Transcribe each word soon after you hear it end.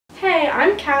Hi,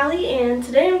 I'm Callie, and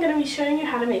today I'm going to be showing you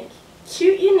how to make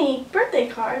cute, unique birthday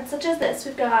cards such as this.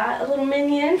 We've got a little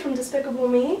minion from Despicable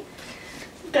Me,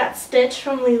 we've got Stitch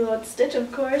from Lilo and Stitch,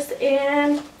 of course,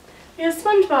 and we have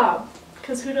SpongeBob,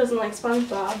 because who doesn't like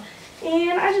SpongeBob?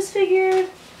 And I just figured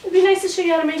it'd be nice to show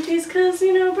you how to make these because,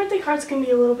 you know, birthday cards can be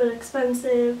a little bit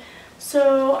expensive.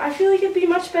 So I feel like it'd be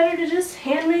much better to just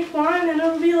hand make one, and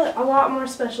it'll be a lot more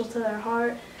special to their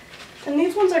heart. And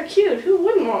these ones are cute. Who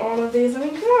wouldn't want one of these? I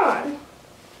mean, come on.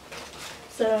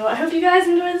 So I hope you guys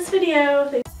enjoy this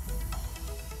video.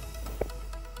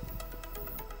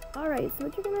 Alright, so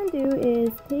what you're going to do is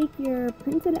take your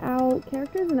printed out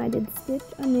characters, and I did Stitch,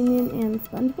 a Minion, and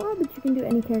SpongeBob, but you can do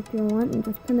any character you want and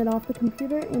just print it off the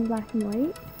computer in black and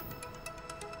white.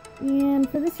 And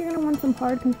for this you're going to want some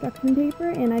hard construction paper,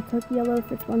 and I took yellow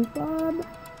for SpongeBob,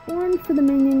 orange for the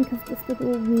Minion because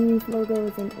Despicable Me's logo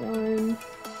is in orange,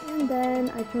 and then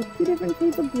I took 2 different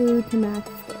shades of blue to match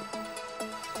Stitch.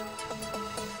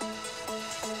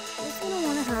 You're going to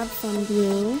want to have some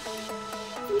glue,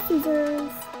 some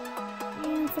scissors,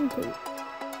 and some tape.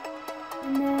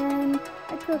 And then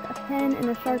I took a pen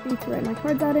and a Sharpie to write my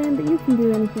cards out in, but you can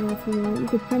do anything else you want. You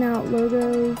could print out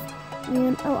logos,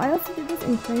 and oh, I also did this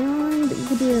in crayon, but you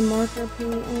could do it in marker,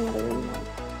 paint, any other way you want.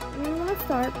 And you want to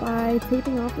start by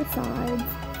taping off the sides,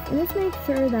 and just make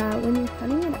sure that when you're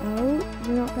cutting it out,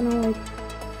 you're not going to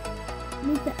like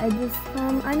make the edges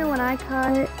come. I know when I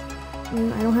cut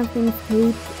and I don't have things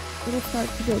taped, it'll start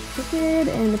to get crooked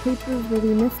and the paper is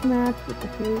really mismatched with the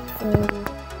tape. So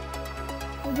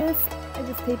for this, I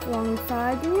just taped along the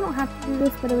sides, and you don't have to do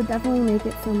this, but it would definitely make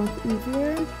it so much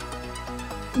easier.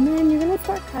 And then you're going to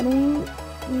start cutting,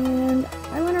 and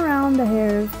I went around the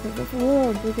hairs because it's a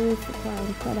little rigorous to try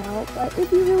and cut out, but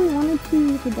if you really wanted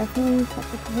to, you could definitely cut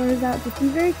the corners out. Just be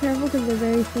very careful because they're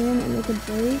very thin and they could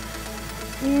break.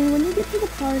 And when you get to the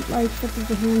part like such as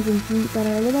the hands and feet that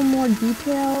are a little more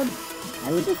detailed,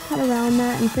 I would just cut around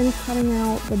that and finish cutting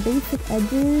out the basic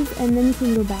edges, and then you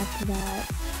can go back to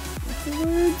that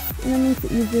afterwards, and it makes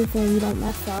it easier so you don't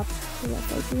mess up, so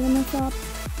that's like you're gonna mess up.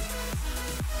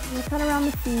 And cut around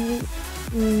the feet,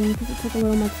 because it took a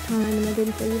little much time and I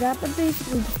didn't show you that, but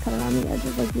basically just cut around the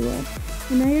edges like you would.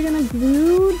 And now you're gonna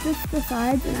glue just the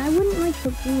sides, and I wouldn't like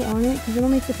put glue on it because it'll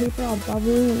make the paper all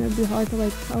bubbly and it'll be hard to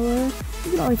like color.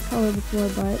 You could always color before,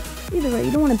 but either way,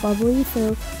 you don't want it bubbly,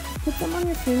 so put some on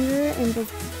your finger and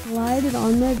just slide it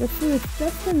on there. The glue is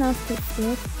just enough to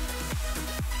stick.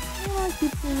 And I'll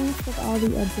keep finished with all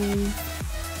the edges.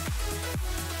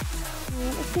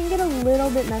 And it can get a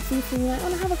little bit messy, so you might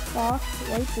want to have a cloth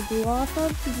to wipe the glue off of,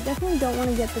 because you definitely don't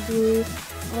want to get the glue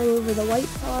all over the white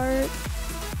part,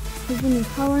 because when you're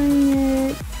coloring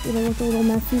it, it'll look a little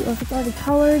messy, or if it's already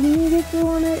colored and you get glue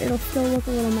on it, it'll still look a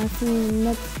little messy, and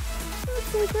that's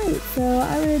really great. So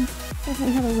I would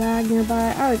definitely have a rag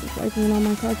nearby. I was just wiping it on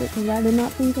my carpet because I did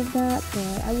not think of that,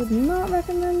 but I would not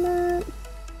recommend that.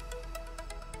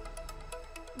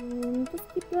 And just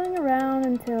keep going around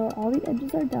until all the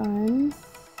edges are done.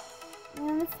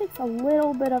 And this takes a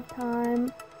little bit of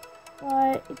time,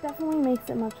 but it definitely makes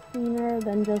it much cleaner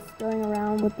than just going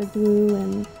around with the glue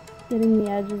and getting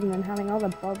the edges and then having all the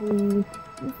bubbly.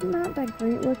 It's not that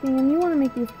great looking, and you want to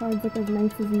make these cards look as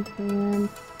nice as you can.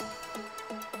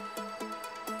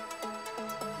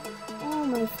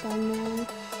 Almost done now.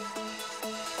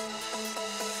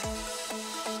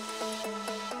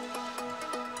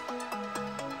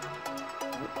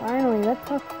 Finally, that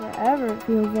took forever, it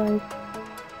feels like.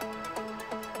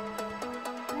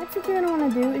 Next, what you're going to want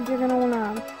to do is you're going to want to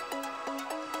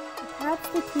attach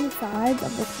the 2 sides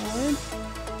of the card.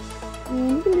 And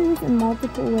you can do this in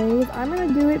multiple ways. I'm going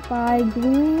to do it by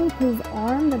gluing his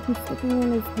arm that he's sticking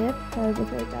in his hip, because I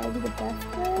feel like that would be the best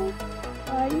way.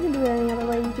 You can do it any other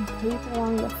way. You could tape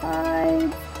along the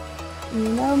sides,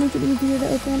 and that'll make it easier to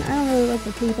open. I don't really like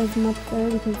the tape as much though,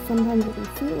 because sometimes you can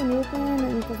see it when you open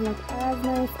and it doesn't look as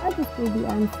nice. I just glued the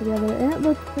arms together and it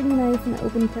looked pretty nice and it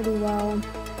opened pretty well.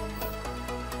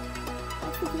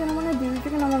 That's what you're going to want to do.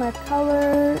 You're going to want to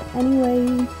color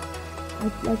anyway.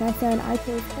 Like I said, I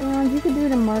chose crayons. You could do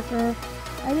it in marker.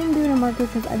 I didn't do it in marker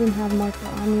because I didn't have marker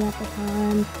on me at the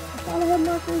time. I thought I had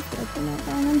markers, but I could not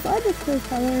find them, so I just chose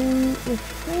coloring with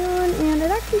crayon, and it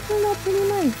actually turned out pretty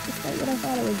nice, just like what I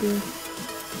thought it would do.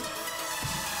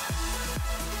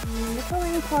 And the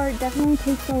coloring part definitely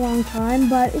takes a long time,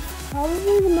 but it's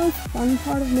probably the most fun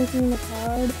part of making the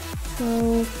card,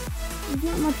 so there's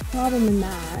not much problem in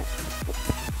that.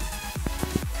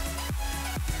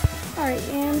 Alright,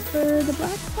 and for the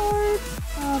black part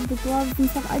of the gloves and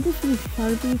stuff, I just use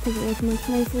Sharpie because it looks much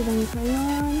nicer than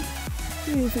crayon.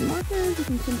 You can use markers, you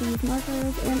can simply use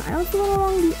markers, and I also went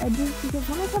along the edges because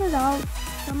when I cut it out,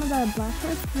 some of the black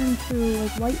parts turn to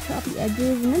like white choppy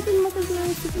edges, and it didn't look as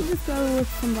nice if you just go with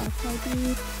some black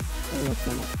Sharpie. It looks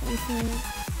so much nicer.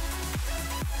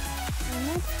 And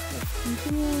next, just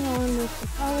continuing on with the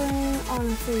coloring.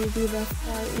 Honestly, the best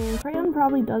part, and crayon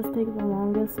probably does take the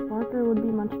longest. Marker would be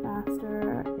much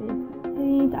faster.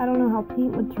 Paint, I don't know how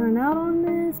paint would turn out on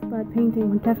this, but painting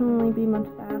would definitely be much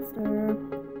faster.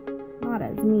 Not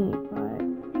as neat, but I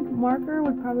think marker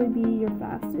would probably be your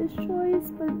fastest choice.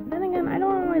 But then again, I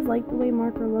don't always like the way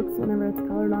marker looks whenever it's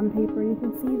colored on paper. You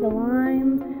can see the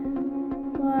lines,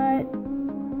 but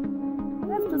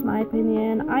that's just my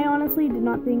opinion. I honestly did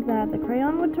not think that the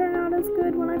crayon would turn out as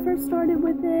good when I first started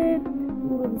with it. I'm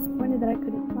a little disappointed that I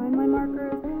couldn't find my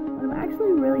markers, but I'm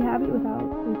actually really happy with how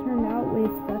they turned out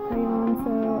with the crayon,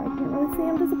 so I can't really say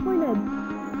I'm disappointed.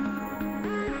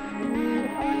 And the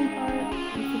coloring part,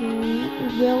 once again,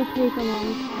 it will take a long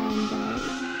time, but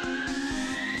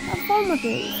have fun with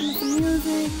it. Listen to some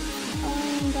music,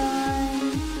 coloring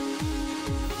guide.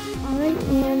 Alright,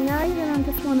 and now you're gonna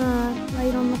just wanna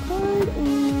write on the card,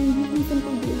 and you can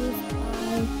simply do this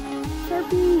by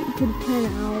Sharpie. You could print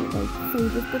out, like, say,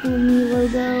 just put the Me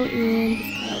logo and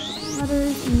just cut out the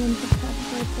letters, and then put happy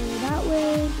birthday that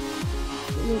way.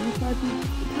 So you Sharpie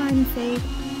the time's sake.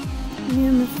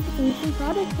 And this is the finishing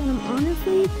product, and I'm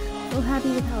honestly so happy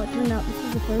with how it turned out. This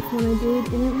is the first one I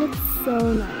did, and it looks so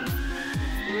nice.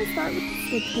 I'm gonna start with the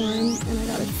stitch one, and I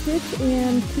got a stitch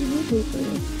and 2 blue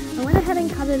papers. I went ahead and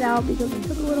cut it out because it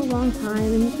took a little long time,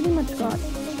 and you pretty much got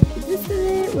the gist of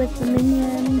it with the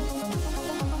minion.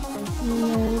 And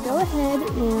then go ahead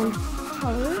and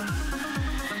color.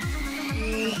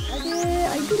 And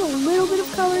I did a little bit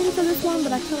of coloring for this one,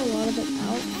 but I cut a lot of it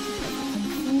out.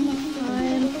 So much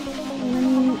time. And I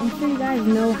mean, I'm sure you guys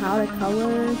know how to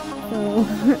color, so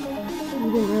you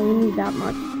didn't really need that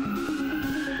much.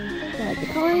 But the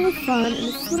coloring was fun, and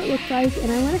this is what it looked like.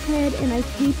 And I went ahead and I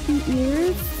taped the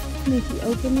ears to make the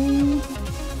opening.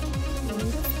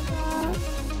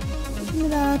 Open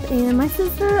it up, and my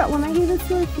sister, when I gave this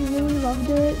to her, she really loved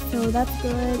it, so that's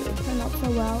good. It turned out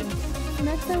so well. So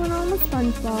next I went on with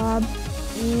SpongeBob,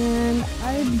 and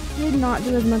I did not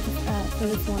do as much as that for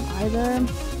this one either.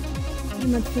 Pretty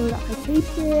much showed I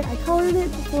taped it, I colored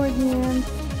it beforehand,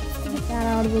 get that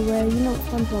out of the way. You know what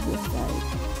SpongeBob looks like.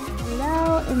 Cut it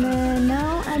out, and then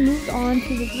now I moved on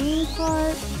to the green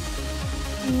part.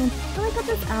 And when I cut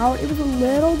this out, it was a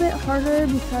little bit harder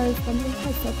because SpongeBob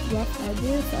has such rough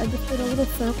edges, so I just did a little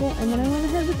circle, and then I went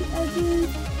ahead with the edges,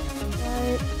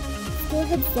 but go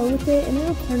ahead slow with it, and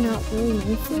it'll turn out really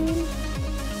nicely.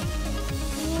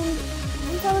 And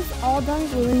once I was all done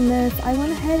gluing this, I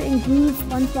went ahead and glued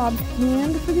SpongeBob's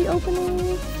hand for the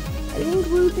opening. I didn't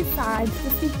glue the sides,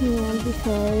 just the hand,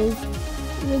 because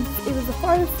it was the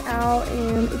farthest out,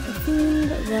 and it just seemed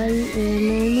right, and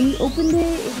then when you opened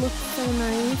it, it looked so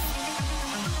nice.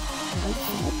 Like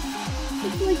that.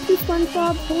 It's like 2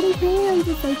 SpongeBob holding hands,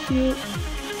 it's so cute.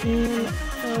 And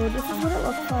so this is what it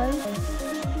looks like.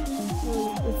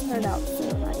 And it turned out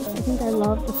so nice. I think I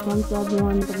love the SpongeBob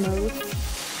one the most,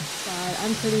 but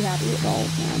I'm pretty happy with all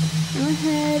of that. I went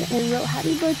ahead and wrote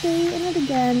happy birthday in it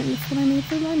again, and it's what I made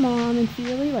for my mom, and she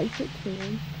really liked it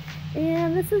too.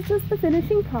 And this is just the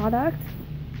finishing product.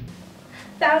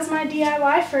 That was my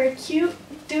DIY for cute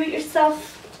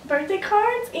do-it-yourself birthday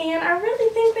cards, and I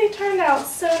really think they turned out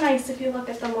so nice if you look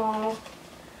at them all.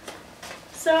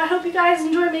 So I hope you guys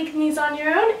enjoy making these on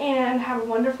your own, and have a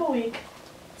wonderful week.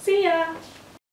 See ya!